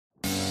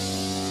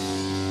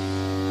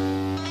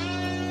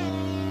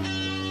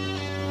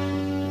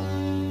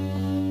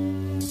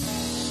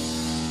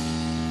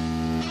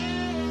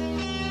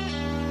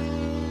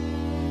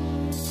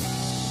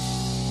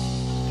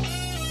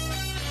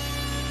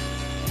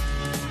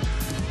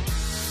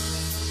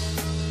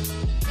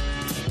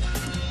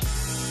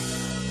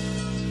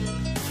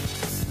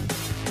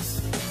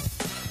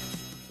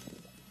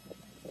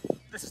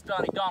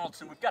Donnie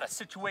Donaldson. We've got a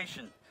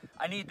situation.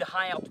 I need the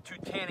high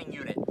altitude tanning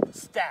unit.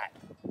 Stat.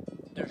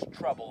 There's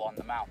trouble on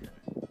the mountain.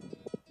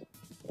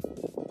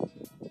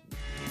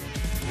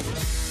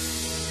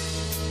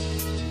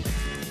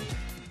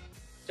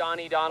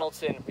 Donnie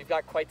Donaldson, we've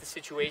got quite the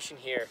situation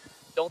here.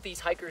 Don't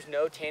these hikers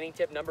know tanning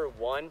tip number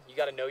 1? You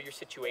gotta know your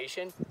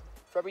situation.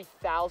 For every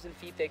 1,000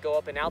 feet they go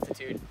up in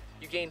altitude,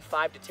 you gain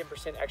 5 to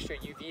 10% extra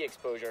UV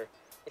exposure,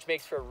 which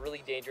makes for a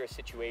really dangerous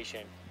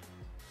situation.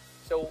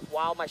 So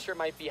while my shirt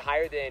might be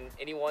higher than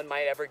anyone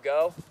might ever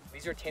go,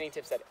 these are tanning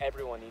tips that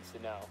everyone needs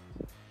to know.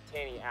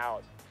 Tanny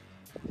out.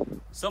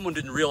 Someone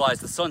didn't realize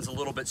the sun's a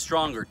little bit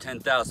stronger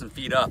 10,000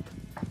 feet up.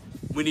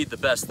 We need the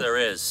best there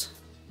is.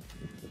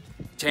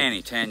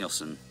 Tanny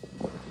Danielson.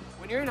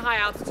 When you're in high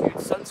altitude,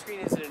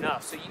 sunscreen isn't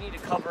enough, so you need to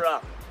cover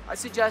up. I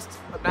suggest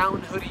a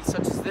mountain hoodie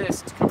such as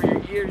this to cover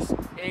your ears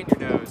and your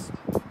nose.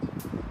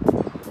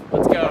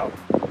 Let's go.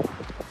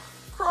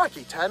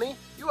 Crikey, Tanny,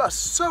 you are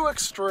so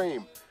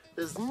extreme.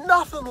 There's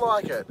nothing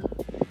like it.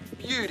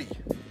 Beauty.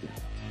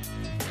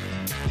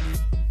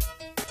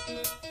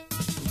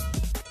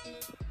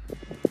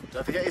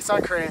 Don't forget your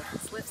sun cream.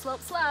 Slip,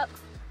 slop, slap.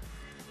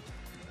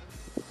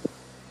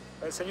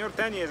 El señor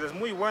Tanny es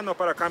muy bueno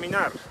para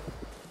caminar.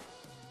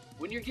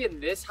 When you're getting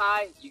this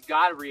high, you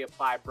gotta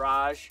reapply,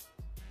 Braj.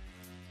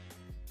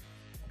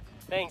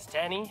 Thanks,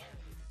 Tanny.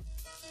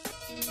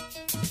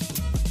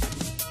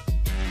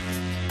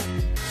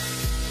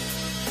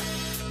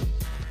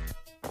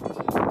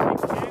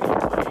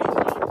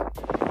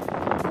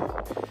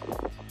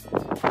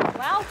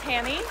 Wow,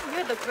 Tanny,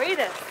 you're the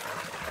greatest.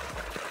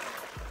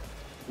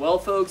 Well,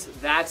 folks,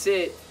 that's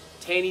it.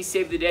 Tanny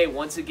saved the day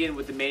once again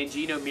with the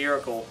Mangino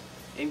miracle.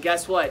 And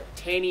guess what?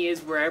 Tanny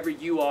is wherever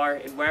you are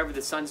and wherever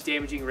the sun's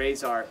damaging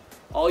rays are.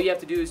 All you have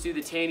to do is do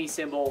the Tanny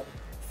symbol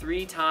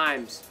 3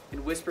 times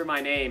and whisper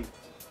my name,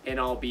 and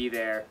I'll be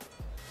there.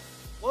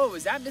 Whoa,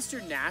 is that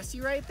Mr.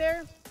 Nasty right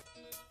there?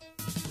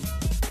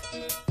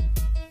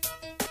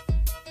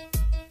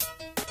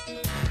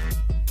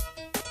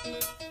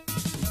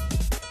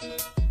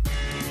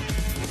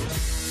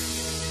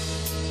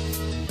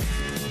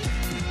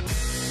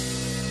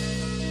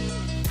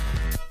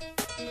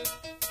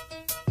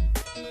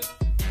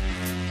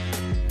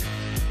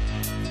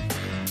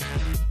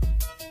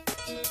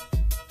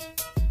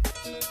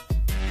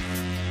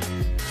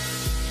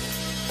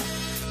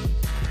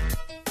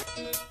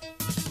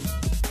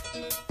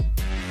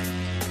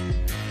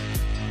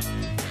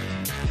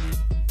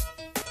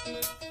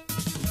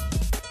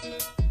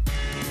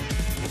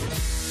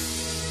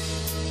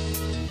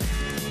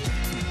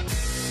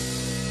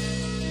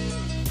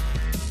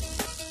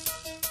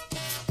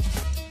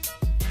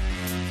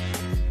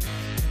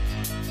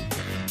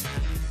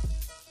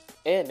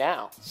 And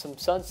now, some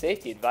sun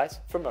safety advice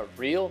from a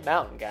real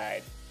mountain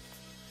guide.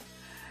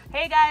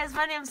 Hey guys,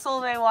 my name's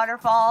Solveig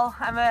Waterfall.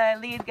 I'm a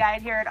lead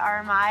guide here at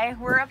RMI.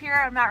 We're up here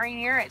at Mount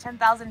Rainier at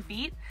 10,000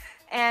 feet,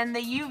 and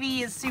the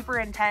UV is super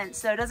intense.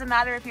 So it doesn't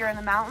matter if you're in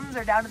the mountains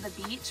or down at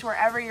the beach,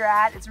 wherever you're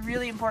at, it's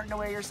really important to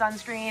wear your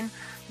sunscreen.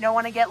 You don't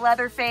want to get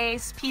leather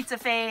face, pizza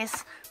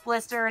face,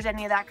 blisters,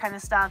 any of that kind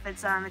of stuff.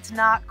 It's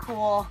not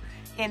cool.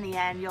 In the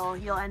end,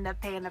 you'll end up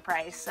paying the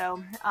price.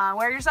 So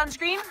wear your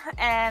sunscreen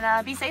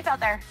and be safe out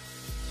there.